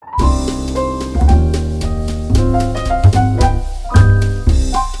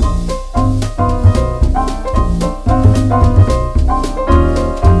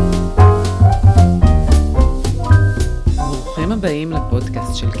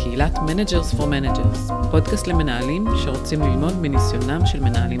לקהילת Managers for Managers, פודקאסט למנהלים שרוצים ללמוד מניסיונם של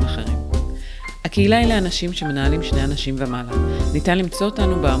מנהלים אחרים. הקהילה היא לאנשים שמנהלים 2 אנשים ומעלה. ניתן למצוא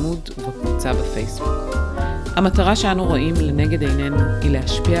אותנו בעמוד ובקבוצה בפייסבוק. המטרה שאנו רואים לנגד עינינו היא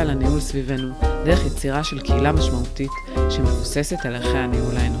להשפיע על הניהול סביבנו דרך יצירה של קהילה משמעותית שמבוססת על ערכי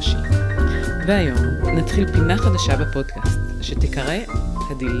הניהול האנושי. והיום נתחיל פינה חדשה בפודקאסט שתיקרא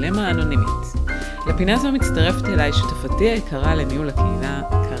הדילמה האנונימית. לפינה זו מצטרפת אליי שותפתי היקרה לניהול הקהילה,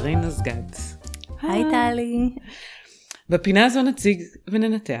 קרין אסגד. היי טלי. בפינה זו נציג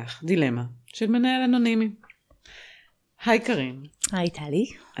וננתח דילמה של מנהל אנונימי. היי קרין. היי טלי.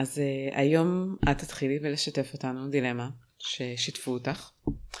 אז היום את תתחילי ולשתף אותנו דילמה ששיתפו אותך,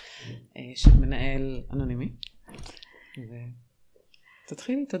 של מנהל אנונימי.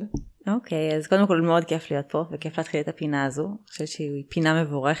 תתחילי, תודה. אוקיי, אז קודם כל מאוד כיף להיות פה, וכיף להתחיל את הפינה הזו. אני חושבת שהיא פינה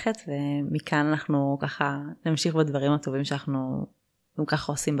מבורכת, ומכאן אנחנו ככה נמשיך בדברים הטובים שאנחנו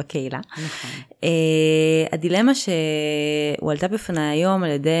ככה עושים בקהילה. נכון. הדילמה שהועלתה בפני היום על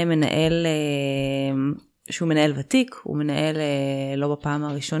ידי מנהל, שהוא מנהל ותיק, הוא מנהל לא בפעם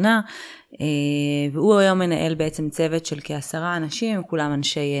הראשונה, והוא היום מנהל בעצם צוות של כ10 אנשים, כולם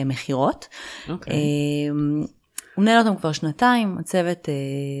אנשי מחירות. אוקיי. הוא מנהל אותם כבר 2, הצוות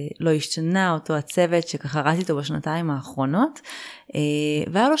לא השתנה, אותו הצוות שככה רץ איתו בשנתיים האחרונות,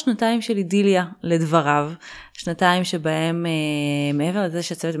 והיה לו 2 של אידיליה לדבריו, 2 שבהם מעבר לזה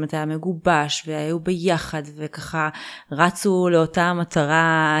שהצוות באמת היה מגובש, והיו ביחד, וככה רצו לאותה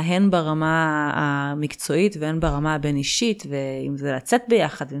מטרה, הן ברמה המקצועית, והן ברמה הבין אישית, ואם זה לצאת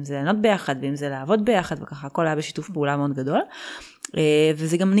ביחד, ואם זה לענות ביחד, ואם זה לעבוד ביחד, וככה הכל היה בשיתוף פעולה מאוד גדול,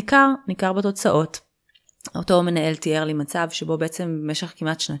 וזה גם ניכר בתוצאות. אותו מנהל תיאר לי מצב שבו בעצם במשך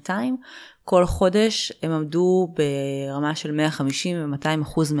כמעט 2, כל חודש הם עמדו ברמה של 150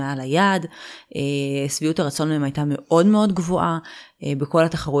 ו200% מעל היעד, סביעות הרצון מהם הייתה מאוד מאוד גבוהה, בכל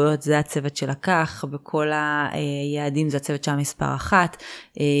התחרויות זה הצוות שלקח, בכל היעדים זה הצוות שם מספר 1,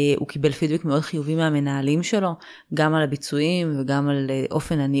 הוא קיבל פידבק מאוד חיובי מהמנהלים שלו, גם על הביצועים וגם על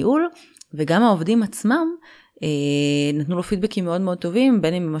אופן הניהול, וגם העובדים עצמם, נתנו לו פידבקים מאוד מאוד טובים,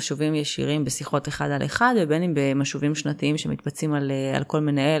 בין אם במשובים ישירים בשיחות 1 על 1, ובין אם במשובים שנתיים שמתבצעים על כל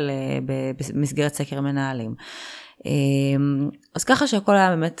מנהל במסגרת סקר מנהלים. אז ככה שהכל היה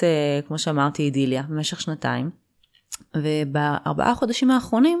באמת, כמו שאמרתי, אידיליה במשך 2, וב4 חודשים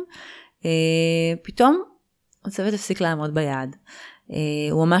האחרונים, פתאום הצוות הפסיק לעמוד ביעד.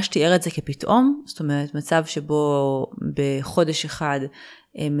 הוא ממש תיאר את זה כפתאום, זאת אומרת מצב שבו בחודש אחד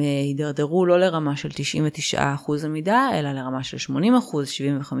הם הידרדרו לא לרמה של 99% עמידה, אלא לרמה של 80%, 75%,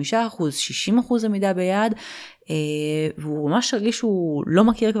 60% עמידה ביעד, והוא ממש הרגיש שהוא לא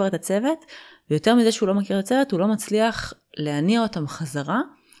מכיר כבר את הצוות, ויותר מזה שהוא לא מכיר את הצוות, הוא לא מצליח להניע אותם חזרה,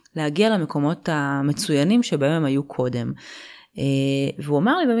 להגיע למקומות המצוינים שבהם הם היו קודם. והוא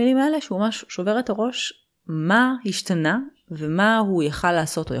אמר לי במילים האלה שהוא ממש שובר את הראש, מה השתנה ומה הוא יכל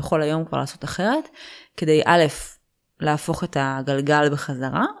לעשות או יכול היום כבר לעשות אחרת, כדי א', להפוך את הגלגל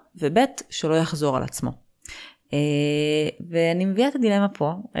בחזרה, וב', שלא יחזור על עצמו. ואני מביאה את הדילמה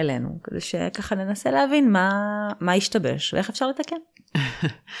פה אלינו, כדי שככה ננסה להבין מה ישתבש ואיך אפשר לתקן.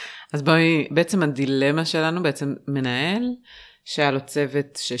 אז בואי, בעצם הדילמה שלנו, בעצם מנהל, שהיה לו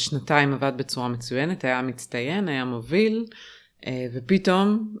צוות ש2 עבד בצורה מצוינת, היה מצטיין, היה מוביל,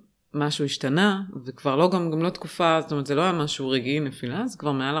 ופתאום משהו השתנה, וכבר לא גם לא תקופה, זאת אומרת, זה לא היה משהו רגעי נפילה, זה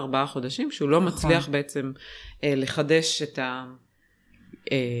כבר מעל 4 חודשים, שהוא לא מצליח בעצם לחדש את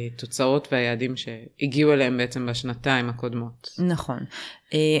התוצאות והיעדים שהגיעו אליהם בעצם בשנתיים הקודמות. נכון.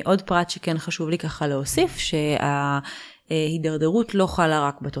 עוד פרט שכן חשוב לי ככה להוסיף, ההידרדרות לא חלה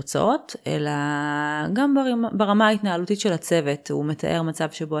רק בתוצאות, אלא גם ברמה ההתנהלותית של הצוות. הוא מתאר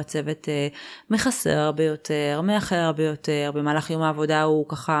מצב שבו הצוות מחסר הרבה יותר, מאחר הרבה יותר, במהלך יום העבודה הוא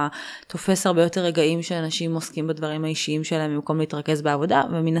ככה תופס הרבה יותר רגעים שאנשים עוסקים בדברים האישיים שלהם במקום להתרכז בעבודה,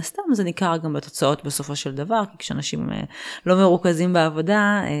 ומן הסתם זה ניכר גם בתוצאות בסופו של דבר, כי כשאנשים לא מרוכזים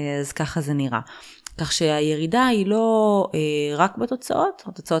בעבודה, אז ככה זה נראה. כך שהירידה היא לא רק בתוצאות,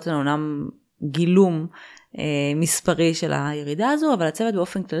 התוצאות הן אומנם גילום מספרי של הירידה הזו, אבל הצוות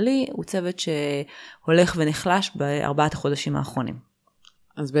באופן כללי הוא צוות שהולך ונחלש ב4 החודשים האחרונים.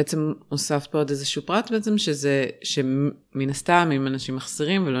 אז בעצם הוספת פה עוד איזשהו פרט בעצם, שמן הסתם אם אנשים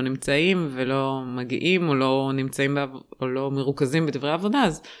מחסרים ולא נמצאים ולא מגיעים או לא נמצאים או לא מרוכזים בדברי עבודה,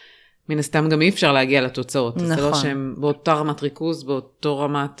 אז מן הסתם גם אי אפשר להגיע לתוצאות. נכון. זה לא שהם באותה רמת ריכוז, באותו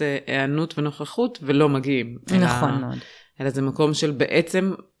רמת הענות ונוכחות ולא מגיעים. נכון מאוד. אלא זה מקום של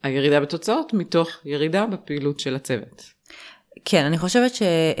בעצם הירידה בתוצאות מתוך ירידה בפעילות של הצוות. כן, אני חושבת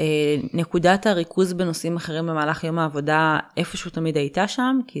שנקודת הריכוז בנושאים אחרים במהלך יום העבודה איפשהו תמיד הייתה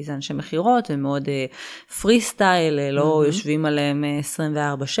שם, כי זה אנשי מחירות, הם מאוד פרי סטייל, לא יושבים עליהם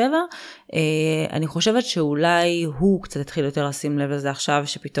 24/7. אני חושבת שאולי הוא קצת התחיל יותר לשים לב לזה עכשיו,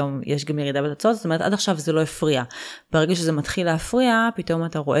 שפתאום יש גם ירידה בתוצאות, זאת אומרת, עד עכשיו זה לא הפריע. ברגע שזה מתחיל להפריע, פתאום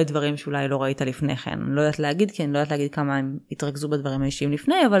אתה רואה דברים שאולי לא ראית לפני כן. אני לא יודעת להגיד, כי אני לא יודעת להגיד כמה הם התרכזו בדברים האישיים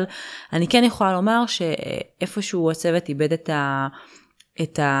לפני, אבל אני כן יכולה לומר שאיפשהו הצוות איבד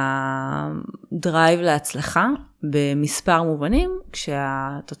את הדרייב להצלחה במספר מובנים,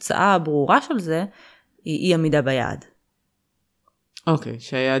 כשהתוצאה הברורה של זה היא אי עמידה ביעד. אוקיי,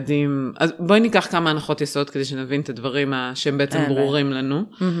 שהיעדים, אז בואי ניקח כמה הנחות יסוד כדי שנבין את הדברים שהם בעצם ברורים לנו,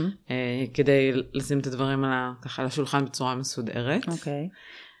 כדי לשים את הדברים ככה על השולחן בצורה מסודרת. אוקיי.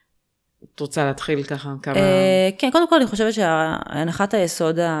 את רוצה להתחיל ככה כמה... כן, קודם כל אני חושבת שהנחת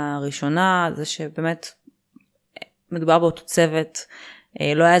היסוד הראשונה זה שבאמת מדובר באותו צוות,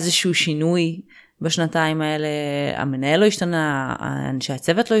 לא היה איזשהו שינוי בשנתיים האלה, המנהל לא השתנה, אנשי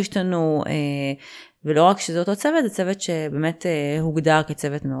הצוות לא השתנו, ולא רק שזה אותו צוות, זה צוות שבאמת הוגדר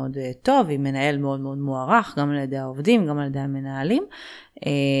כצוות מאוד טוב, עם מנהל מאוד מאוד מוערך, גם על ידי העובדים, גם על ידי המנהלים.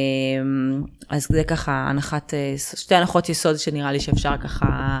 אז זה ככה שתי הנחות יסוד שנראה לי שאפשר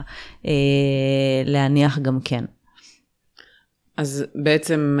ככה להניח גם כן. אז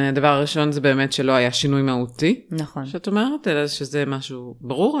בעצם הדבר הראשון זה באמת שלא היה שינוי מהותי. נכון. שאת אומרת, אלא שזה משהו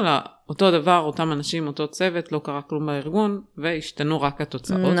ברור, אלא אותו דבר, אותם אנשים, אותו צוות, לא קרה כלום בארגון, והשתנו רק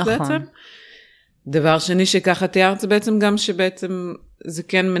התוצאות נכון. בעצם. דבר שני שככה תיארת זה בעצם גם שבעצם זה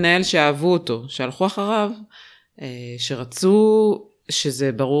כן מנהל שאהבו אותו, שהלכו אחריו, שרצו,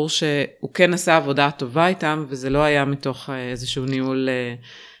 שזה ברור שהוא כן עשה עבודה טובה איתם, וזה לא היה מתוך איזשהו ניהול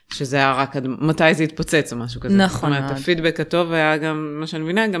שזה היה רק מתי זה התפוצץ או משהו כזה. נכון. זאת אומרת, הפידבק הטוב היה גם, מה שאני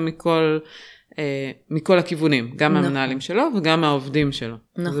מבינה, גם מכל הכיוונים, גם נכון. המנהלים שלו וגם העובדים שלו.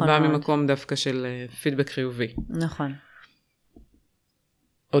 נכון. זה בא ממקום דווקא של פידבק חיובי. נכון.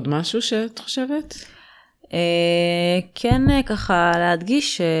 עוד משהו שאת חושבת? כן, ככה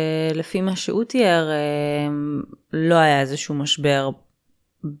להדגיש שלפי מה שהוא תיאר, לא היה איזשהו משבר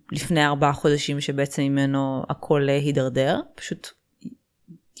לפני 4 חודשים שבעצם ממנו הכל הידרדר, פשוט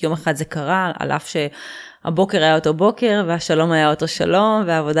יום אחד זה קרה, על אף שהבוקר היה אותו בוקר, והשלום היה אותו שלום,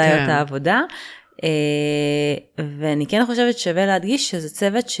 והעבודה היה אותה עבודה. ואני כן חושבת שווה להדגיש שזה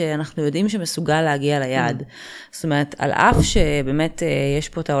צוות שאנחנו יודעים שמסוגל להגיע ליעד. זאת אומרת, על אף שבאמת יש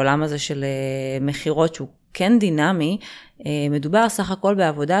פה את העולם הזה של מחירות שהוא כן דינמי, מדובר סך הכל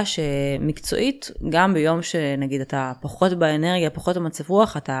בעבודה שמקצועית, גם ביום שנגיד אתה פחות באנרגיה, פחות במצב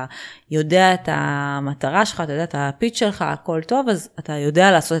רוח, אתה יודע את המטרה שלך, אתה יודע את הפיץ' שלך, הכל טוב, אז אתה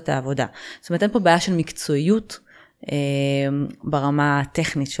יודע לעשות את העבודה. זאת אומרת, אין פה בעיה של מקצועיות ברמה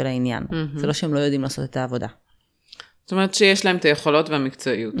הטכנית של העניין. זה לא שהם לא יודעים לעשות את העבודה. זאת אומרת שיש להם את היכולות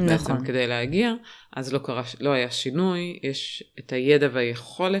והמקצועיות נכון. בעצם כדי להגיע, אז לא היה שינוי, יש את הידע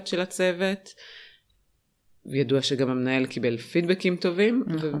והיכולת של הצוות, וידוע שגם המנהל קיבל פידבקים טובים,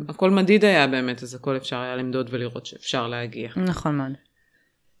 נכון. והכל מדיד היה באמת, אז הכל אפשר היה למדוד ולראות שאפשר להגיע. נכון מאוד.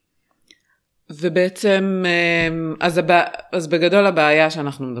 ובעצם, אז בגדול הבעיה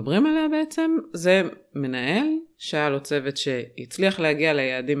שאנחנו מדברים עליה בעצם, זה מנהל שהיה לו צוות שהצליח להגיע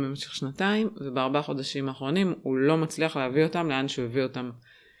ליעדים במשך 2, וב4 חודשים האחרונים הוא לא מצליח להביא אותם לאן שהוא הביא אותם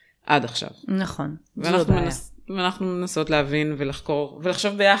עד עכשיו. נכון. ואנחנו מנסות להבין ולחקור,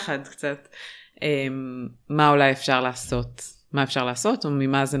 ולחשוב ביחד קצת, מה אולי אפשר לעשות, מה אפשר לעשות, או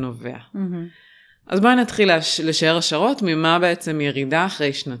ממה זה נובע. אז בואי נתחיל לשאר השערות, ממה בעצם ירידה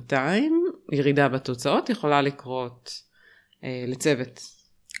אחרי 2, ירידה בתוצאות, יכולה לקרות לצוות.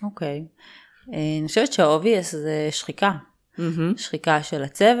 אוקיי. אני חושבת שהאובייס זה שחיקה. שחיקה של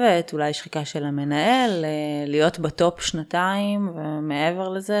הצוות, אולי שחיקה של המנהל, להיות בטופ 2, ומעבר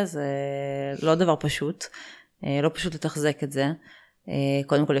לזה, זה לא דבר פשוט. לא פשוט לתחזק את זה.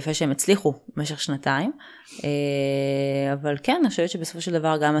 קודם כל יפה שהם הצליחו במשך 2, אבל כן, אני חושבת שבסופו של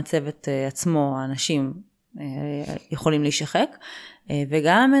דבר גם הצוות עצמו, האנשים יכולים להישחק,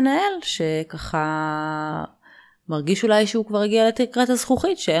 וגם המנהל שככה מרגיש אולי שהוא כבר הגיע לתקרת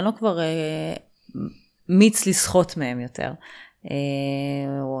הזכוכית, שאין לו כבר מיץ לשחות מהם יותר.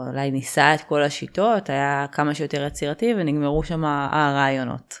 הוא אולי ניסה את כל השיטות, היה כמה שיותר יצירתי, ונגמרו שם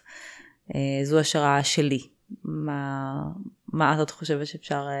הרעיונות. זו השערה שלי. מה את חושבת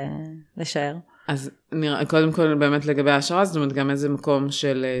שאפשר לשער? אז קודם כל באמת לגבי ההשערה, זאת אומרת גם איזה מקום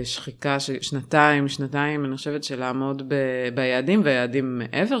של שחיקה של 2, אני חושבת שלעמוד ביעדים, והיעדים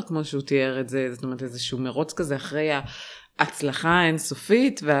מעבר כמו שהוא תיאר את זה, זאת אומרת איזשהו מרוץ כזה אחרי הצלחה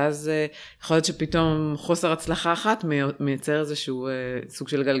אינסופית, ואז יכול להיות שפתאום חוסר הצלחה אחת מייצר איזשהו סוג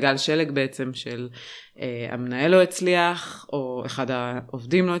של גלגל שלג בעצם, של המנהל לא הצליח, או אחד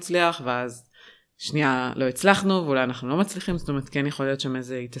העובדים לא הצליח, ואז שנייה לא הצלחנו, ואולי אנחנו לא מצליחים, זאת אומרת, כן יכול להיות שם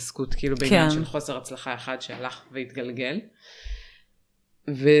איזו התעסקות, כאילו בעניין של חוסר הצלחה אחד שהלך והתגלגל.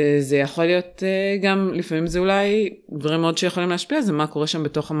 וזה יכול להיות גם, לפעמים זה אולי דברים מאוד שיכולים להשפיע, זה מה קורה שם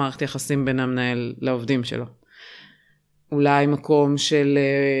בתוך המערכת יחסים בין המנהל לעובדים שלו. אולי מקום של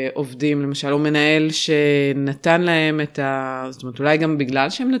עובדים, למשל, או מנהל שנתן להם זאת אומרת, אולי גם בגלל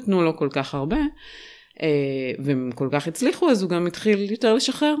שהם נתנו לו כל כך הרבה, והם כל כך הצליחו, אז הוא גם התחיל יותר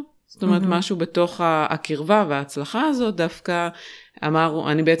לשחרר. זאת אומרת, משהו בתוך הקרבה וההצלחה הזאת, דווקא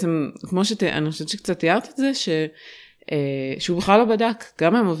אמר, אני בעצם, אני חושבת שקצת תיארת את זה, שהוא בכלל לא בדק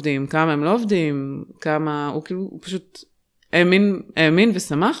כמה הם עובדים, כמה הם לא עובדים, הוא כאילו, הוא פשוט האמין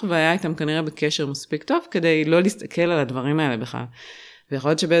ושמח, והיה איתם כנראה בקשר מספיק טוב, כדי לא להסתכל על הדברים האלה בכלל. ויכול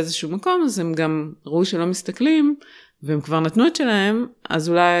להיות שבאיזשהו מקום, אז הם גם ראו שלא מסתכלים, והם כבר נתנו את שלהם, אז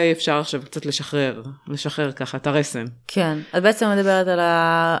אולי אפשר עכשיו קצת לשחרר ככה את הרסן. כן, את בעצם מדברת על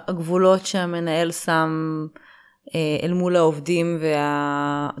הגבולות שהמנהל שם אל מול העובדים,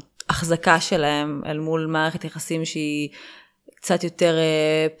 וההחזקה שלהם אל מול מערכת יחסים שהיא קצת יותר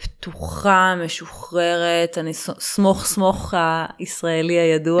פתוחה, משוחררת, אני סמוך הישראלי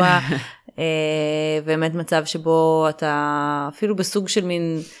הידוע, באמת מצב שבו אתה אפילו בסוג של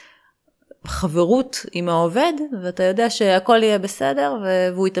מין חברות עם העובד, ואתה יודע שהכל יהיה בסדר,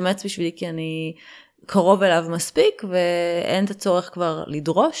 והוא יתאמץ בשבילי כי אני קרוב אליו מספיק, ואין את הצורך כבר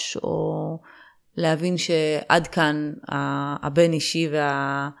לדרוש, או להבין שעד כאן הבין אישי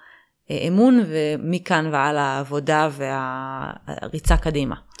והאמון, ומכאן ועל העבודה והריצה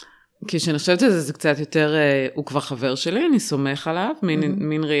קדימה. כי שאני חושבת את זה, זה קצת יותר, הוא כבר חבר שלי, אני סומך עליו,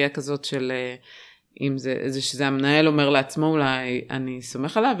 מין ראייה כזאת של, אם זה שזה המנהל אומר לעצמו, אולי אני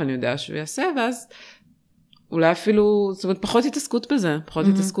סומך עליו, אני יודע שהוא יעשה, ואז אולי אפילו, זאת אומרת, פחות התעסקות בזה, פחות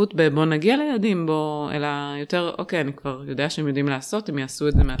התעסקות בוא נגיע ליעדים, אלא יותר, אוקיי, אני כבר יודע שהם יודעים לעשות, הם יעשו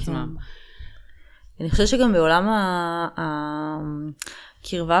את זה מעצמם. אני חושבת שגם בעולם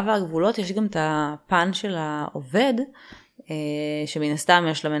הקרבה והגבולות, יש גם את הפן של העובד, שמן הסתם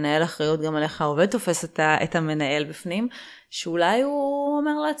יש למנהל אחריות גם עליך, העובד תופס את המנהל בפנים, שאולי הוא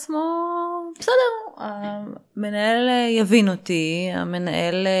אומר לעצמו, בסדר, המנהל יבין אותי,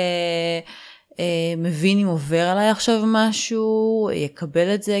 המנהל מבין אם עובר עליי עכשיו משהו,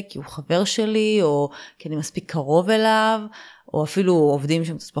 יקבל את זה כי הוא חבר שלי, או כי אני מספיק קרוב אליו, או אפילו עובדים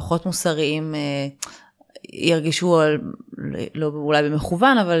שהם פחות מוסריים, ירגישו לא אולי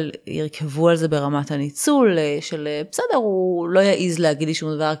במכוון, אבל ירכבו על זה ברמת הניצול, של בסדר, הוא לא יעיז להגיד לי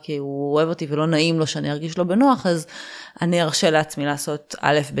שום דבר, כי הוא אוהב אותי ולא נעים לו שאני ארגיש לו בנוח, אז אני ארשה לעצמי לעשות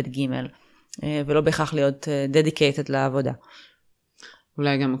א', ב', ג', ולא בהכרח להיות dedicated לעבודה.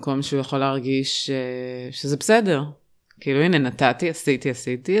 אולי גם מקום שהוא יכול להרגיש שזה בסדר. כאילו, הנה, נתתי,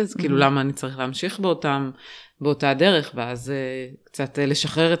 עשיתי, אז כאילו, למה אני צריך להמשיך באותה דרך, ואז קצת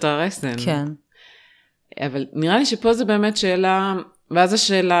לשחרר את הרסן. כן. אבל נראה לי שפה זה באמת שאלה, ואז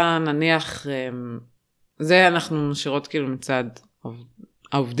השאלה, נניח, זה אנחנו נשארות כאילו מצד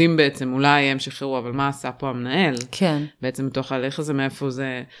העובדים בעצם, אולי הם שחררו, אבל מה עשה פה המנהל? כן. בעצם בתוך ההליך הזה, מאיפה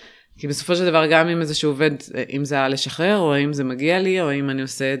זה, כי בסופו של דבר גם אם איזשהו עובד, אם זה היה לשחרר, או אם זה מגיע לי, או אם אני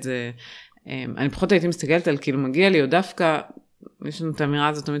עושה את זה, אני פחות הייתי מסתכלת על כאילו מגיע לי, או דווקא, יש לנו את האמירה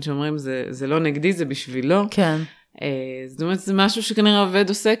הזאת תמיד שאומרים, זה לא נגדי, זה בשבילו. כן. זאת אומרת, זה משהו שכנראה העובד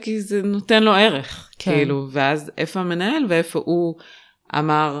עושה, כי זה נותן לו ערך, כן. כאילו, ואז איפה המנהל, ואיפה הוא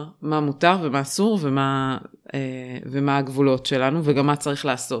אמר מה מותר ומה אסור, ומה הגבולות שלנו, וגם מה צריך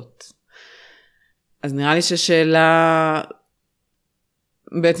לעשות. אז נראה לי ששאלה,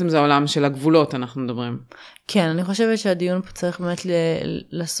 בעצם זה העולם של הגבולות, אנחנו מדברים. כן, אני חושבת שהדיון פה צריך באמת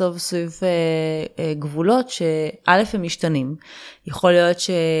לסוב סביב גבולות, שא' הם משתנים. יכול להיות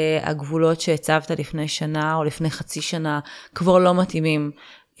שהגבולות שהצבת לפני שנה, או לפני חצי שנה, כבר לא מתאימים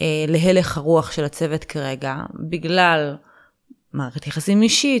להלך הרוח של הצוות כרגע, בגלל מערכת יחסים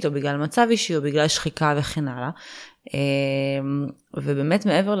אישית, או בגלל מצב אישי, או בגלל שחיקה וכן הלאה. ובאמת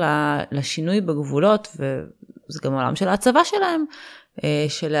מעבר לשינוי בגבולות, וזה גם העולם של ההצבה שלהם,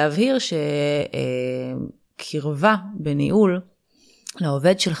 של להבהיר שקרבה בניהול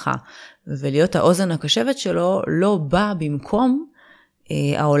לעובד שלך, ולהיות האוזן הקשבת שלו, לא בא במקום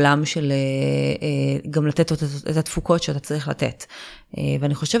העולם של גם לתת את התפוקות שאתה צריך לתת.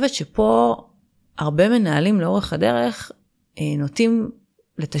 ואני חושבת שפה הרבה מנהלים לאורך הדרך נוטים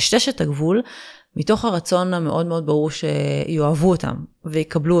לטשטש את הגבול, מתוך הרצון המאוד מאוד ברור שיואהבו אותם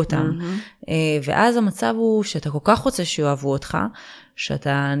ויקבלו אותם. ואז המצב הוא שאתה כל כך רוצה שיואהבו אותך,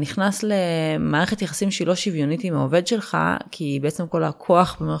 שאתה נכנס למערכת יחסים שהיא לא שוויונית עם העובד שלך, כי בעצם כל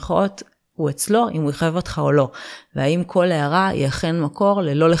הכוח במרכאות הוא אצלו, אם הוא יחבב אותך או לא. והאם כל הערה היא אכן מקור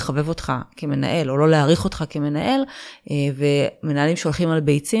ללא לחבב אותך כמנהל, או לא להעריך אותך כמנהל, ומנהלים שהולכים על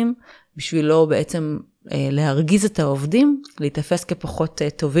ביצים, בשביל לא בעצם להרגיז את העובדים, להתאפס כפחות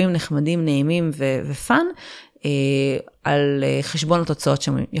טובים, נחמדים, נעימים ופן, על חשבון התוצאות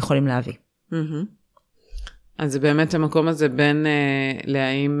שהם יכולים להביא. אז זה באמת המקום הזה בין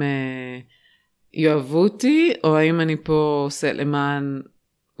להאם יאהבו אותי, או האם אני פה עושה למען,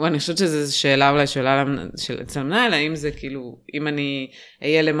 אני חושבת שזו שאלה אולי אצל מנהל, האם זה כאילו, אם אני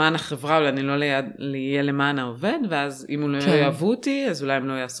אהיה למען החברה, אולי אני לא אהיה למען העובד, ואז אם הוא לא יאהבו אותי, אז אולי הם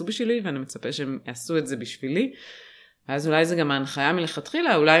לא יעשו בשבילי, ואני מצפה שהם יעשו את זה בשבילי, ואז אולי זה גם ההנחיה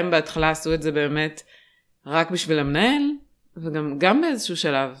מלכתחילה, אולי הם בהתחלה עשו את זה באמת רק בשביל המנהל, וגם באיזשהו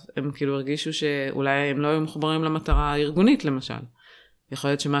שלב, הם כאילו הרגישו שאולי הם לא היו מחוברים למטרה הארגונית, למשל. יכול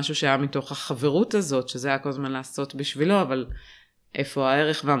להיות שמשהו שהיה מתוך החברות הזאת, שזה היה כל הזמן לעשות בשבילו, אבל איפה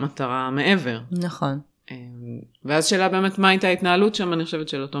הערך והמטרה מעבר. נכון. ואז שאלה באמת מה הייתה ההתנהלות שם, אני חושבת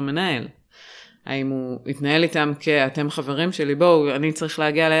של אותו מנהל. האם הוא התנהל איתם כאתם חברים שלי, בואו, אני צריך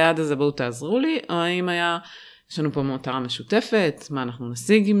להגיע ליעד הזה, בואו תעזרו לי, או האם היה, יש לנו פה מטרה משותפת, מה אנחנו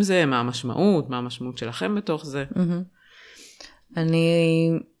נשיג עם זה, מה המשמעות, מה המשמעות שלכם בתוך זה. אני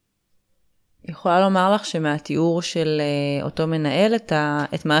יכולה לומר לך שמהתיאור של אותו מנהל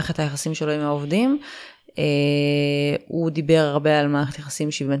את מערכת היחסים שלו עם העובדים, הוא דיבר הרבה על מערכת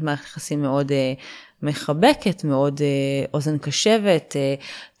יחסים שהיא באמת מערכת יחסים מאוד מחבקת, מאוד אוזן קשבת,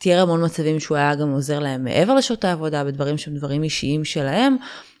 תיאר המון מצבים שהוא היה גם עוזר להם מעבר לשעות העבודה, בדברים שהם דברים אישיים שלהם,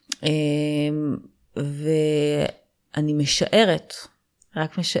 ואני משערת,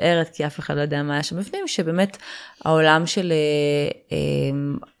 רק משערת, כי אף אחד לא יודע מה היה שם בפנים, שבאמת העולם של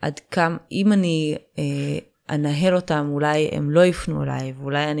עד כמה, אם אני אנהל אותם, אולי הם לא יפנו אליי,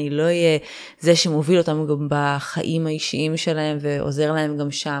 ואולי אני לא אהיה זה שמוביל אותם גם בחיים האישיים שלהם, ועוזר להם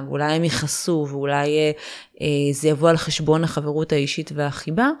גם שם, ואולי הם יחסו, ואולי זה יבוא על חשבון החברות האישית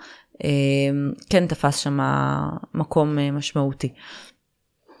והחיבה, כן תפס שם מקום משמעותי.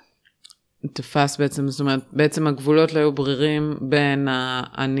 תפס בעצם, זאת אומרת, בעצם הגבולות לא היו ברירים בין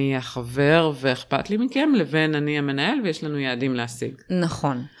אני החבר ואכפת לי מכם, לבין אני המנהל ויש לנו יעדים להשיג.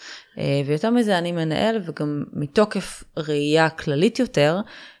 נכון. ויותר מזה אני מנהל, וגם מתוקף ראייה כללית יותר,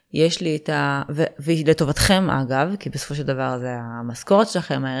 יש לי ולטובתכם אגב, כי בסופו של דבר זה המשכורת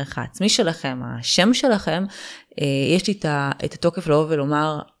שלכם, הערך העצמי שלכם, השם שלכם, יש לי את התוקף לבוא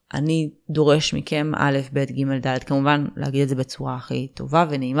ולומר, אני דורש מכם א', ב', ג', ד', כמובן להגיד את זה בצורה הכי טובה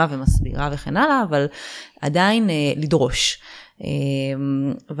ונעימה ומסבירה וכן הלאה, אבל עדיין לדרוש.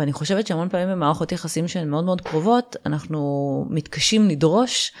 ואני חושבת שהמון פעמים במערכות יחסים שהן מאוד מאוד קרובות, אנחנו מתקשים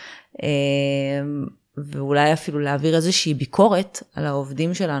לדרוש, ואולי אפילו להעביר איזושהי ביקורת על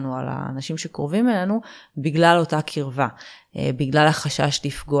העובדים שלנו, על האנשים שקרובים אלינו, בגלל אותה קרבה, בגלל החשש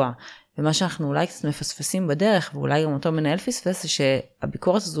לפגוע. ומה שאנחנו אולי קצת מפספסים בדרך, ואולי גם אותו מנהל פספס, זה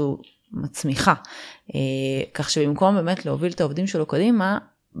שהביקורת הזו מצמיחה. כך שבמקום באמת להוביל את העובדים שלו קדימה,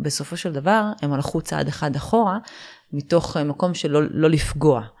 בסופו של דבר הם הלכו צעד אחד אחורה, מתוך מקום שלא לא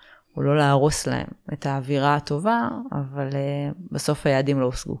לפגוע, או לא להרוס להם את האווירה הטובה, אבל בסוף היעדים לא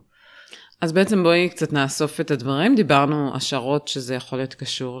הושגו. אז בעצם בואי קצת נאסוף את הדברים. דיברנו השערות שזה יכול להיות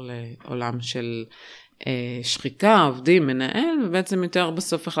קשור לעולם של שחיקה, עובדים, מנהל, ובעצם יותר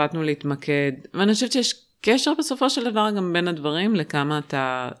בסוף החלטנו להתמקד. ואני חושבת שיש קשר בסופו של דבר גם בין הדברים, לכמה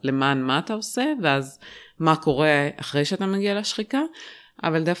אתה, למען מה אתה עושה, ואז מה קורה אחרי שאתה מגיע לשחיקה.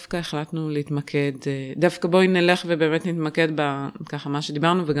 אבל דווקא החלטנו להתמקד, דווקא בואי נלך ובאמת נתמקד בככה מה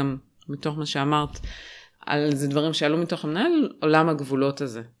שדיברנו, וגם מתוך מה שאמרת, על זה דברים שעלו מתוך המנהל, עולם הגבולות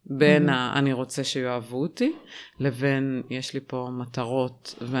הזה, בין אני רוצה שיאהבו אותי, לבין יש לי פה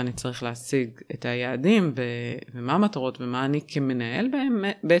מטרות, ואני צריך להשיג את היעדים, ומה המטרות, ומה אני כמנהל בהם,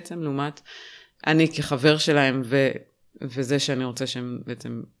 בעצם לעומת אני כחבר שלהם, וזה שאני רוצה שהם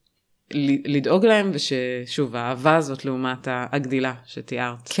בעצם לדאוג להם, וששוב, האהבה הזאת לעומת הגדילה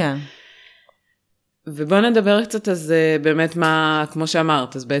שתיארת. כן. ובואו נדבר קצת אז באמת מה, כמו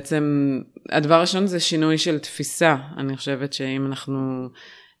שאמרת, אז בעצם הדבר הראשון זה שינוי של תפיסה. אני חושבת שאם אנחנו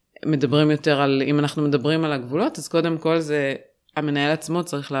מדברים יותר על, אם אנחנו מדברים על הגבולות, אז קודם כל זה, המנהל עצמו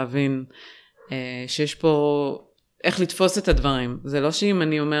צריך להבין שיש פה איך לתפוס את הדברים. זה לא שאם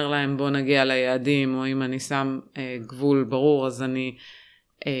אני אומר להם בוא נגיע ליעדים, או אם אני שם גבול ברור, אז אני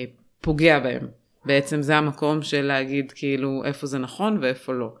פוגע בהם. בעצם זה המקום של להגיד כאילו איפה זה נכון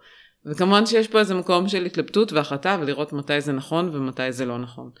ואיפה לא. וכמובן שיש פה איזה מקום של התלבטות והחלטה, ולראות מתי זה נכון ומתי זה לא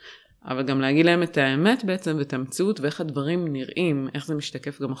נכון. אבל גם להגיד להם את האמת בעצם, ואת המציאות, ואיך הדברים נראים, איך זה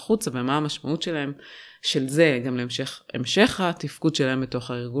משתקף גם החוצה, ומה המשמעות שלהם, של זה, גם להמשך התפקוד שלהם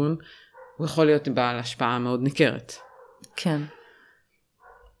בתוך הארגון, הוא יכול להיות בעל השפעה מאוד ניכרת. כן.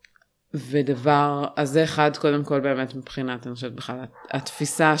 ודבר, אז זה אחד קודם כל באמת מבחינת, אני חושבת בכלל,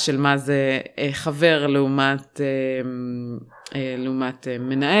 התפיסה של מה זה חבר לעומת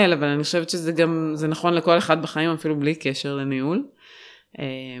מנהל, אבל אני חושבת שזה גם, זה נכון לכל אחד בחיים, אפילו בלי קשר לניהול,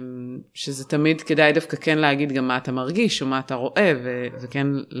 שזה תמיד כדאי דווקא כן להגיד גם מה אתה מרגיש, או מה אתה רואה, וכן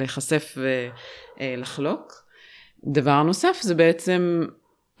להיחשף ולחלוק. דבר נוסף זה בעצם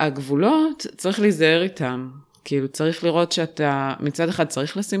הגבולות, צריך להיזהר איתם. כאילו צריך לראות שאתה מצד אחד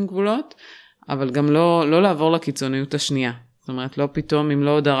צריך לשים גבולות, אבל גם לא לעבור לקיצוניות השנייה. זאת אומרת, לא פתאום, אם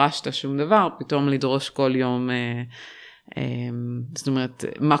לא דרשת שום דבר, פתאום לדרוש כל יום, זאת אומרת,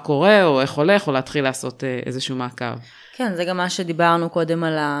 מה קורה, או איך הולך, או להתחיל לעשות איזשהו מעקב. כן, זה גם מה שדיברנו קודם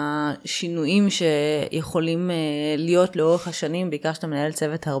על השינויים שיכולים להיות לאורך השנים, בעיקר שאתה מנהל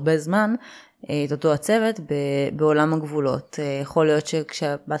צוות הרבה זמן, את אותו הצוות בעולם הגבולות. יכול להיות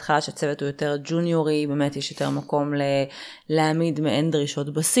שבהתחלה שהצוות הוא יותר ג'וניורי, באמת יש יותר מקום להעמיד מעין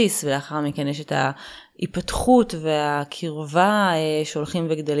דרישות בסיס, ולאחר מכן יש את ההיפתחות והקרבה שהולכים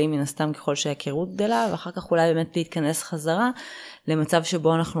וגדלים מן הסתם ככל שההיכרות גדלה, ואחר כך אולי באמת להתכנס חזרה למצב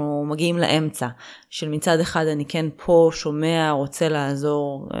שבו אנחנו מגיעים לאמצע, של מצד אחד אני כן פה שומע, רוצה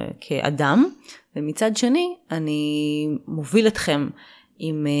לעזור כאדם, ומצד שני אני מוביל אתכם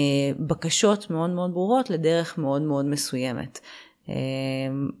עם בקשות מאוד מאוד ברורות לדרך מאוד מאוד מסוימת.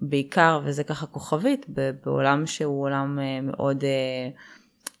 בעיקר, וזה ככה כוכבית, בעולם שהוא עולם מאוד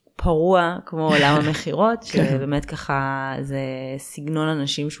פרוע, כמו עולם המחירות, שבאמת ככה זה סגנון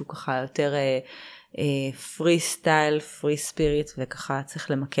אנשים שהוא ככה יותר פרי סטייל, פרי ספיריט, וככה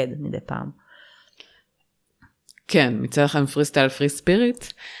צריך למקד מדי פעם. כן, מצד לכם פרי סטייל, פרי ספיריט,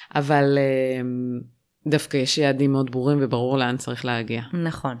 אבל דווקא יש יעדים מאוד ברורים וברור לאן צריך להגיע.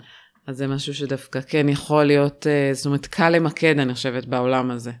 נכון. אז זה משהו שדווקא כן יכול להיות, זאת אומרת, קל למקד, אני חושבת,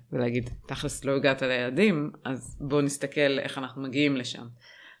 בעולם הזה, ולהגיד, תכלס לא הגעת ליעדים, אז בואו נסתכל איך אנחנו מגיעים לשם.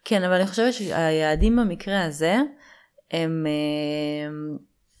 כן, אבל אני חושבת שהיעדים במקרה הזה, הם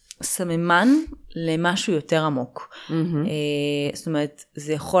סממן למשהו יותר עמוק. זאת אומרת,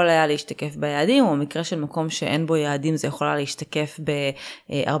 זה יכול היה להשתקף ביעדים, או במקרה של מקום שאין בו יעדים, זה יכול היה להשתקף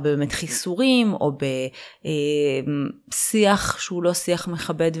בהרבה באמת חיסורים, או בשיח שהוא לא שיח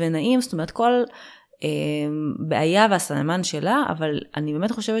מכבד ונעים, זאת אומרת, כל בעיה והסממן שלה, אבל אני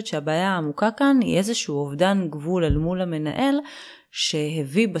באמת חושבת שהבעיה העמוקה כאן היא איזשהו אובדן גבול אל מול המנהל,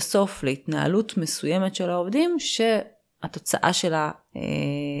 שהביא בסוף להתנהלות מסוימת של העובדים, התוצאה שלה,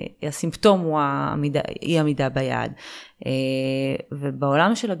 הסימפטום הוא אי עמידה ביעד.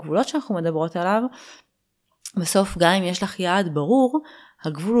 ובעולם של הגבולות שאנחנו מדברות עליו, בסוף גם אם יש לך יעד ברור,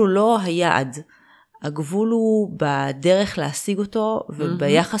 הגבול הוא לא היעד. הגבול הוא בדרך להשיג אותו,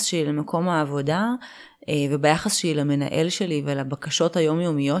 וביחס שלי למקום העבודה, וביחס שלי למנהל שלי ולבקשות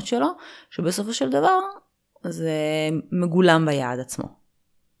היומיומיות שלו, שבסופו של דבר זה מגולם ביעד עצמו.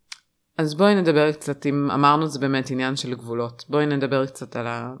 אז בואי נדבר קצת, אם אמרנו זה באמת עניין של גבולות, בואי נדבר קצת על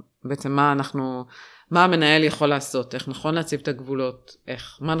בעצם מה המנהל יכול לעשות, איך נכון להציב את הגבולות,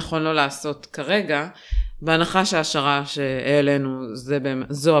 מה נכון לא לעשות כרגע, בהנחה שההשערה שהעלינו,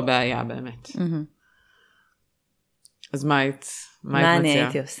 זו הבעיה באמת. אז מה היית מציעה? מה אני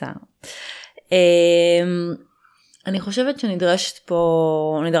הייתי עושה? אני חושבת שנדרש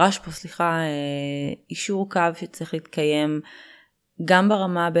פה, אישור קו שצריך להתקיים, גם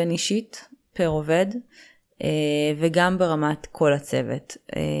ברמה בין אישית, פר עובד, וגם ברמת כל הצוות.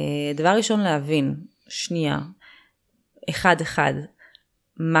 דבר ראשון להבין, שנייה, אחד,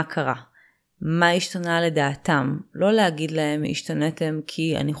 מה קרה? מה השתנה לדעתם? לא להגיד להם, השתנתם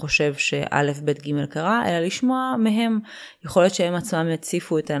כי אני חושב שא' ב' ג' קרה, אלא לשמוע מהם. יכול להיות שהם עצמם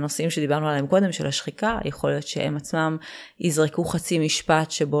יציפו את הנושאים שדיברנו עליהם קודם, של השחיקה, יכול להיות שהם עצמם יזרקו חצי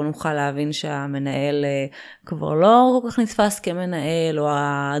משפט, שבו נוכל להבין שהמנהל כבר לא כל כך נתפס כמנהל, או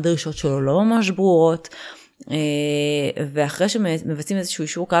הדרישות שלו לא ממש ברורות, ואחרי שמבצעים איזשהו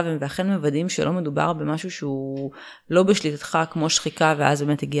אישור קו, ואכן מוודאים שלא מדובר במשהו שהוא לא בשליטתך כמו שחיקה, ואז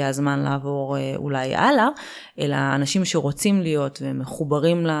באמת הגיע הזמן לעבור אולי הלאה, אלא אנשים שרוצים להיות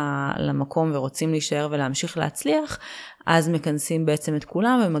ומחוברים למקום ורוצים להישאר ולהמשיך להצליח, אז מכנסים בעצם את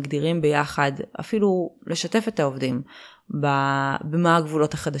כולם ומגדירים ביחד, אפילו לשתף את העובדים, במה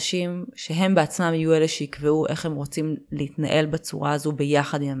הגבולות החדשים, שהם בעצמם יהיו אלה שיקבעו איך הם רוצים להתנהל בצורה הזו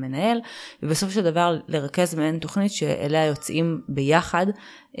ביחד עם המנהל, ובסוף של דבר לרכז מעין תוכנית שאליה יוצאים ביחד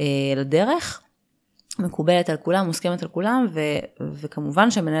לדרך, מקובלת על כולם, מוסכמת על כולם,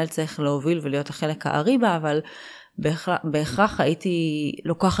 וכמובן שהמנהל צריך להוביל ולהיות החלק הארי בה, אבל בהכרח הייתי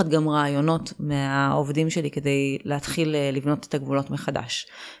לוקחת גם רעיונות מהעובדים שלי כדי להתחיל לבנות את הגבולות מחדש.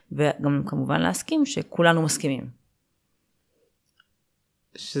 וגם כמובן להסכים שכולנו מסכימים.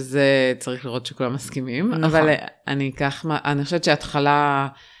 שזה צריך לראות שכולם מסכימים, נכון. אבל אני חושבת שההתחלה,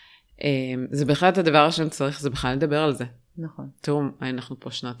 זה בכלל את הדבר הראשון צריך, זה בכלל לדבר על זה. נכון. תראו, אנחנו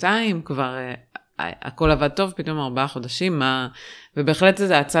פה 2 כבר הכל עבד טוב, פתאום 4 חודשים, ובהחלט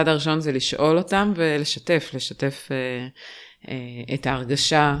זה הצעד הראשון, זה לשאול אותם ולשתף את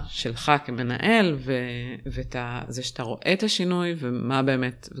ההרגשה שלך כמנהל, וזה שאתה רואה את השינוי, ומה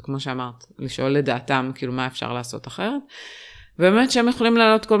באמת, וכמו שאמרת, לשאול לדעתם, כאילו מה אפשר לעשות אחרת, ובאמת שהם יכולים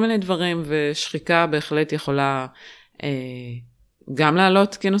לעלות כל מיני דברים, ושחיקה בהחלט יכולה גם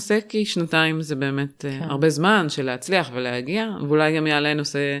לעלות כנושא, כי 2 זה באמת הרבה זמן של להצליח ולהגיע, ואולי גם יעלה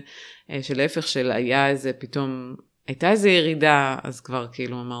נושא של להפך של היה איזה פתאום, הייתה איזה ירידה, אז כבר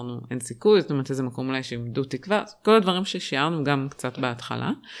כאילו אמרנו אין סיכוי, זאת אומרת איזה מקום אולי שעמדו תקווה, כל הדברים ששיערנו גם קצת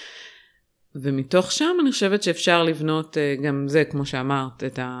בהתחלה, ומתוך שם אני חושבת שאפשר לבנות גם זה, כמו שאמרת,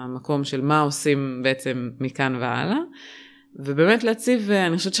 את המקום של מה עושים בעצם מכאן והלאה, ובאמת להציב,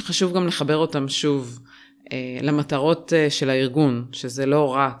 אני חושבת שחשוב גם לחבר אותם שוב, למטרות של הארגון, שזה לא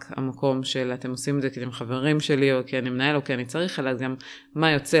רק המקום של אתם עושים את זה כי אתם חברים שלי, או כי אני מנהל, או כי אני צריך, אלא גם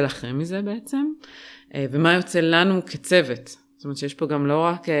מה יוצא לכם מזה בעצם, ומה יוצא לנו כצוות. זאת אומרת שיש פה גם לא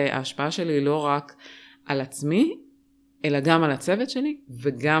רק, ההשפעה שלי לא רק על עצמי, אלא גם על הצוות שלי,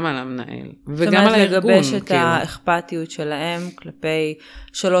 וגם על המנהל, וגם על הארגון. זאת אומרת, לגבש את האכפתיות שלהם כלפי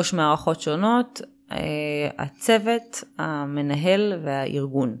 3 מערכות שונות, הצוות, המנהל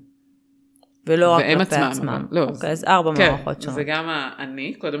והארגון. ולא רק כלפי עצמם. לא, אוקיי, אז 4 מערכות שונות. זה גם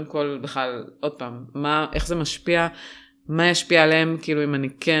אני, קודם כל בכלל, עוד פעם, איך זה משפיע, מה ישפיע עליהם, כאילו אם אני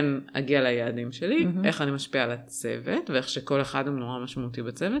כן אגיע ליעדים שלי, איך אני משפיע על הצוות, ואיך שכל אחד הוא נורא משמעותי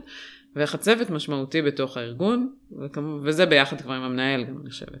בצוות, ואיך הצוות משמעותי בתוך הארגון, וזה ביחד כבר עם המנהל גם, אני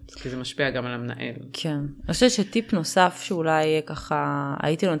חושבת, כי זה משפיע גם על המנהל. כן. אני חושבת שטיפ נוסף שאולי ככה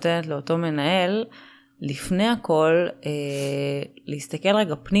הייתי נותנת לאותו מנהל, לפני הכל, להסתכל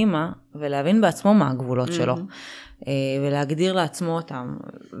רגע פנימה, ולהבין בעצמו מה הגבולות שלו, ולהגדיר לעצמו אותם.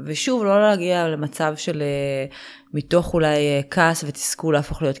 ושוב, לא להגיע למצב של מתוך אולי כעס ותסכול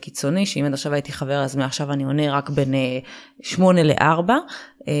להפוך להיות קיצוני, שאם עד עכשיו הייתי חבר, אז מעכשיו אני עונה רק בין 8 ל-4,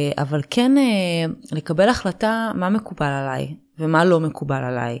 אבל כן לקבל החלטה מה מקובל עליי, ומה לא מקובל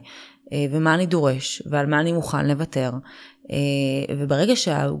עליי, ומה אני דורש, ועל מה אני מוכן לוותר. וברגע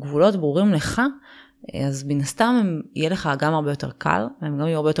שהגבולות ברורים לך, אז מן הסתם יהיה לך גם הרבה יותר קל, והם גם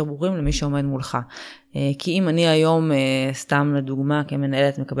יהיו הרבה יותר ברורים למי שעומד מולך. כי אם אני היום, סתם לדוגמה,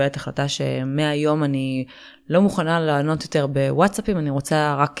 כמנהלת מקבלת החלטה שמהיום אני לא מוכנה לענות יותר בוואטסאפים, אני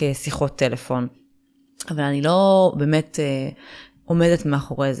רוצה רק שיחות טלפון. אבל אני לא באמת עומדת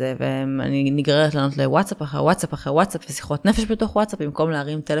מאחורי זה, ואני נגררת לענות לוואטסאפ אחרי וואטסאפ אחרי וואטסאפ, ושיחות נפש בתוך וואטסאפ, במקום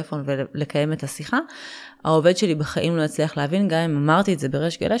להרים טלפון ולקיים את השיחה. העובד שלי בחיים לא יצליח להבין, גם אם אמרתי את זה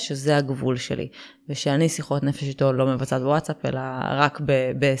בריש גלי, שזה הגבול שלי, ושאני שיחות נפש איתו לא מבצעת בוואטסאפ, אלא רק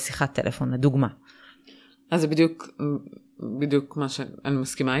בשיחת טלפון, לדוגמה. אז זה בדיוק מה שאני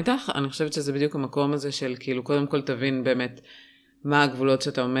מסכימה איתך, אני חושבת שזה בדיוק המקום הזה של כאילו קודם כל תבין באמת מה הגבולות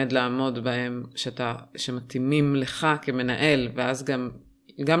שאתה עומד לעמוד בהם, שמתאימים לך כמנהל, ואז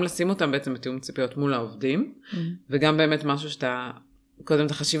גם לשים אותם בעצם בתיאום ציפיות מול העובדים, וגם באמת משהו שאתה, קודם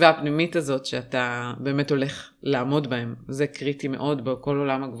את החשיבה הפנימית הזאת, שאתה באמת הולך לעמוד בהם, זה קריטי מאוד בכל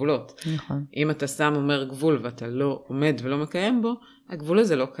עולם הגבולות. נכון. אם אתה שם אומר גבול ואתה לא עומד ולא מקיים בו, הגבול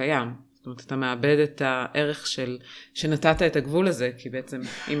הזה לא קיים. זאת אומרת, אתה מאבד את הערך שנתת את הגבול הזה, כי בעצם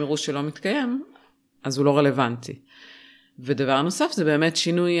אם יראו שלא מתקיים, אז הוא לא רלוונטי. ודבר נוסף זה באמת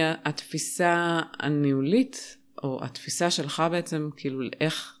שינוי התפיסה הניהולית, או התפיסה שלך בעצם, כאילו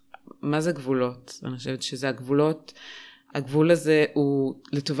מה זה גבולות? אני חושבת שזה הגבול הזה הוא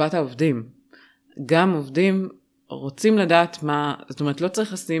לטובת העובדים. גם עובדים רוצים לדעת מה, זאת אומרת לא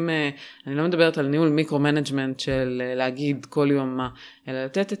צריך לשים, אני לא מדברת על ניהול מיקרו-מנג'מנט של להגיד כל יום מה, אלא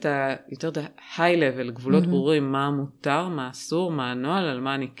לתת את יותר high-level, גבולות ברורים, מה מותר, מה אסור, מה הנוהל, על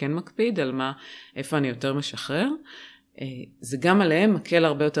מה אני כן מקפיד, על איפה אני יותר משחרר. זה גם עליהם מקל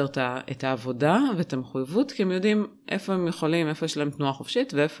הרבה יותר את העבודה ואת המחויבות, כי הם יודעים איפה הם יכולים, איפה יש להם תנועה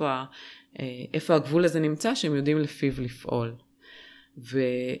חופשית, ואיפה הגבול הזה נמצא, שהם יודעים לפיו לפעול.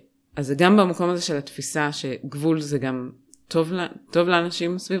 אז זה גם במקום הזה של התפיסה, שגבול זה גם טוב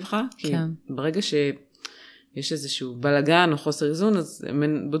לאנשים סביבך, כי ברגע שיש איזשהו בלגן או חוסר איזון, אז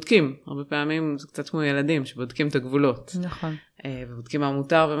הם בודקים. הרבה פעמים זה קצת כמו ילדים, שבודקים את הגבולות. נכון. ובודקים מה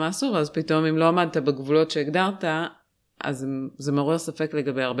מותר ומה אסור, אז פתאום אם לא עמדת בגבולות שהגדרת, אז זה מעורר ספק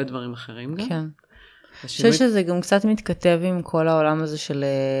לגבי הרבה דברים אחרים גם. כן. אני חושב שזה גם קצת מתכתב עם כל העולם הזה של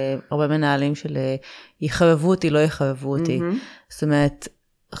הרבה מנהלים של יחבבו אותי, לא יחבבו אותי. זאת אומרת,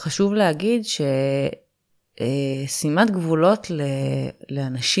 חשוב להגיד ששימת גבולות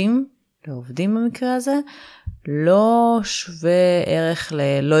לאנשים, לעובדים במקרה הזה, לא שווה ערך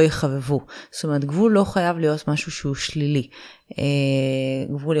ללא יחבבו. זאת אומרת, גבול לא חייב להיות משהו שהוא שלילי.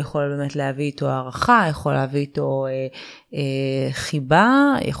 גבול יכול באמת להביא איתו הערכה, יכול להביא איתו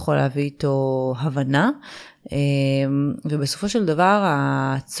חיבה, יכול להביא איתו הבנה, ובסופו של דבר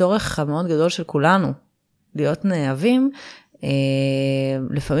הצורך המאוד גדול של כולנו להיות נאהבים,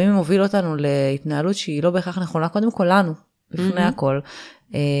 לפעמים מוביל אותנו להתנהלות שהיא לא בהכרח נכונה, קודם כל לנו, לפני הכל.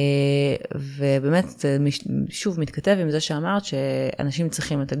 ובאמת זה שוב מתכתב עם זה שאמרת שאנשים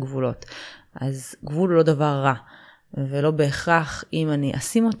צריכים את הגבולות. אז גבול הוא לא דבר רע, ולא בהכרח אם אני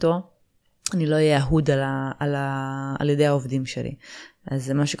אשים אותו, אני לא אהיה אהוד על ידי העובדים שלי. אז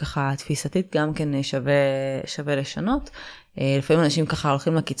זה משהו ככה תפיסתית גם כן שווה לשנות. לפעמים אנשים ככה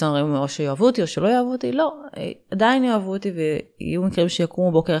הולכים לקיצון, רואים או שיאהבו אותי או שלא יאהבו אותי, לא, עדיין יאהבו אותי, ויהיו מקרים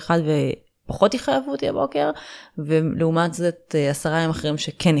שיקומו בוקר אחד ופחות יחייבו אותי הבוקר, ולעומת זאת 10 ימים אחרים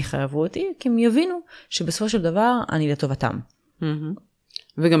שכן יחייבו אותי, כי הם יבינו שבסופו של דבר אני לטובתם.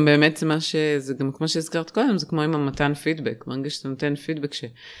 וגם באמת זה גם כמו שהזכרת קודם, זה כמו עם המתן פידבק, מרגיש שאתה נותן פידבק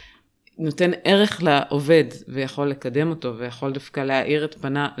שנותן ערך לעובד, ויכול לקדם אותו, ויכול דווקא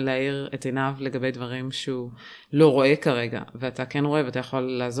להאיר את עיניו לגבי דברים שהוא לא רואה כרגע, ואתה כן רואה, ואתה יכול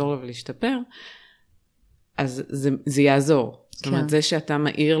לעזור לו ולהשתפר, אז זה יעזור. זאת אומרת, זה שאתה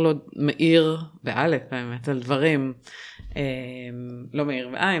מאיר באלף באמת, על דברים, לא מאיר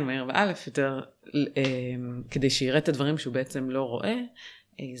בעין, מאיר באלף, יותר, כדי שיראה את הדברים שהוא בעצם לא רואה,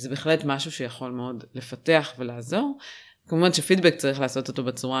 זה בהחלט משהו שיכול מאוד לפתח ולעזור. כמובן שפידבק צריך לעשות אותו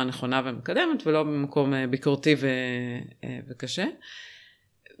בצורה הנכונה ומקדמת, ולא במקום ביקורתי וקשה.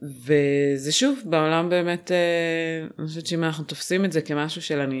 וזה שוב, בעולם באמת, אני חושבת שאם אנחנו תופסים את זה כמשהו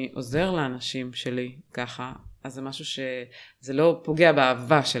של אני עוזר לאנשים שלי ככה, אז זה משהו שזה לא פוגע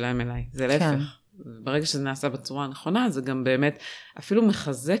באהבה שלהם אליי, זה להפך. ברגע שזה נעשה בצורה הנכונה, זה גם באמת אפילו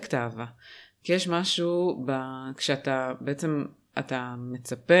מחזק את האהבה. כי יש משהו, כשאתה בעצם, אתה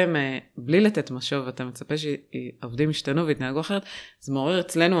מצפה, בלי לתת משוב, אתה מצפה שעובדים ישתנו והתנהגו אחרת, זה מעורר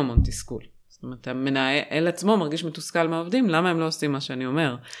אצלנו המון תסכול. זאת אומרת, המנהל עצמו מרגיש מתוסכל מהעובדים, למה הם לא עושים מה שאני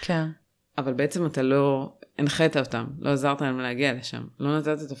אומר? כן. אבל בעצם אתה לא הנחית אותם, לא עזרת להם להגיע לשם, לא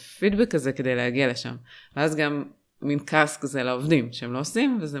נתת את הפידבק הזה כדי להגיע לשם. ואז גם מין כעס כזה לעובדים, שהם לא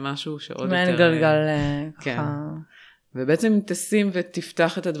עושים, וזה משהו שעוד יותר... מעין גלגל כן. ככה... ובעצם תשים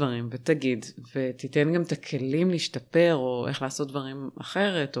ותפתח את הדברים, ותגיד, ותיתן גם את הכלים להשתפר, או איך לעשות דברים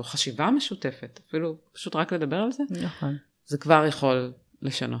אחרת, או חשיבה משותפת, אפילו פשוט רק לדבר על זה. נכון. זה כבר יכול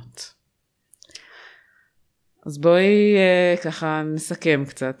לשנות. אז בואי ככה נסכם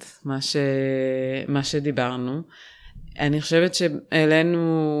קצת מה שדיברנו. אני חושבת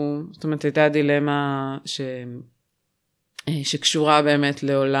שאלינו, זאת אומרת, הייתה דילמה שקשורה באמת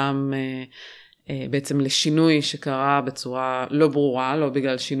לעולם, בעצם לשינוי שקרה בצורה לא ברורה, לא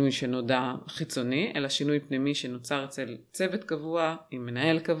בגלל שינוי שנודע חיצוני, אלא שינוי פנימי שנוצר אצל צוות קבוע, עם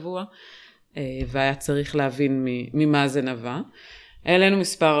מנהל קבוע, והיה צריך להבין ממה זה נבע. אלינו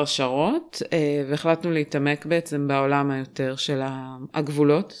מספר השערות, והחלטנו להתעמק בעצם בעולם היותר של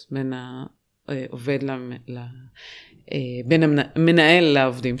הגבולות, בין העובד בין המנהל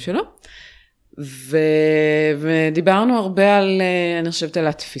לעובדים שלו. ודיברנו הרבה על, אני חושבת על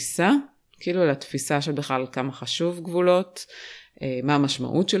התפיסה, כאילו על התפיסה של בכלל כמה חשוב גבולות, מה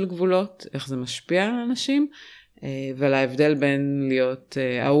המשמעות של גבולות, איך זה משפיע על אנשים, ועל ההבדל בין להיות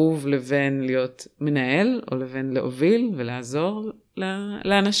אהוב לבין להיות מנהל, או לבין להוביל ולעזור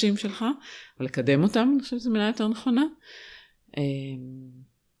לאנשים שלך, ולקדם אותם, אני חושבת שזו מילה יותר נכונה.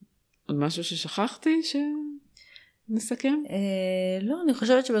 עוד משהו ששכחתי שנסכם? לא, אני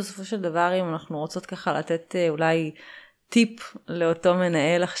חושבת שבסופו של דבר, אם אנחנו רוצות ככה לתת אולי טיפ לאותו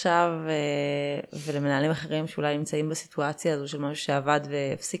מנהל עכשיו, ולמנהלים אחרים שאולי נמצאים בסיטואציה הזו של משהו שעבד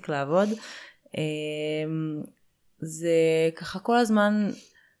והפסיק לעבוד, זה ככה כל הזמן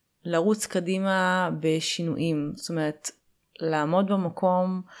לרוץ קדימה בשינויים, זאת אומרת, לעמוד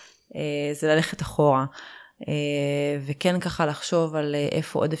במקום זה ללכת אחורה, וכן ככה לחשוב על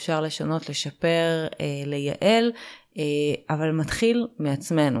איפה עוד אפשר לשנות, לשפר, לייעל, אבל מתחיל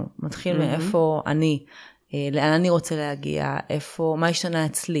מעצמנו, מתחיל מאיפה אני, לאן אני רוצה להגיע, מה השתנה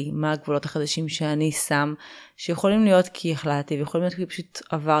אצלי, מה הגבולות החדשים שאני שם, שיכולים להיות כי החלטתי, ויכולים להיות כי פשוט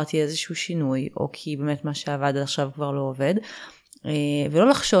עברתי איזשהו שינוי, או כי באמת מה שעבד עכשיו כבר לא עובד, ולא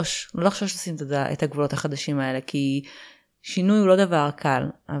לחשוש, לא לחשוש לשים את הגבולות החדשים האלה, כי שינוי הוא לא דבר קל,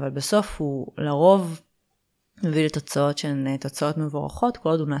 אבל בסוף הוא לרוב מביא לתוצאות שהן תוצאות מבורכות, כל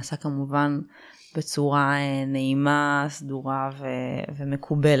עוד הוא נעשה כמובן בצורה נעימה, סדורה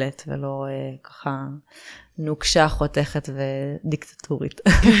ומקובלת, ולא ככה נוקשה, חותכת ודיקטטורית.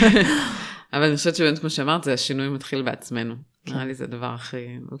 אבל אני חושבת שבאמת כמו שאמרת, זה השינוי מתחיל בעצמנו. נראה לי זה הדבר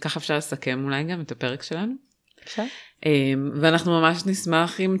הכי... וככה אפשר לסכם אולי גם את הפרק שלנו. אפשר? ואנחנו ממש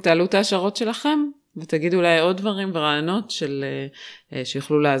נשמח אם תעלו את ההשערות שלכם, ותגידו אולי עוד דברים ורעיונות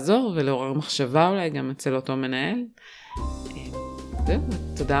שיוכלו לעזור, ולעורר מחשבה אולי גם אצל אותו מנהל. זהו,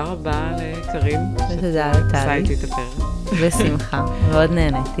 תודה רבה לקרין. ותודה לטלי. עשה איתי את הפרק. בשמחה, מאוד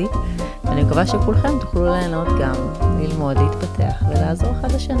נהניתי. ואני מקווה שכולכם תוכלו ליהנות גם, ללמוד, להתפתח ולעזור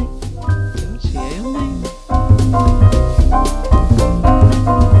אחד לשני.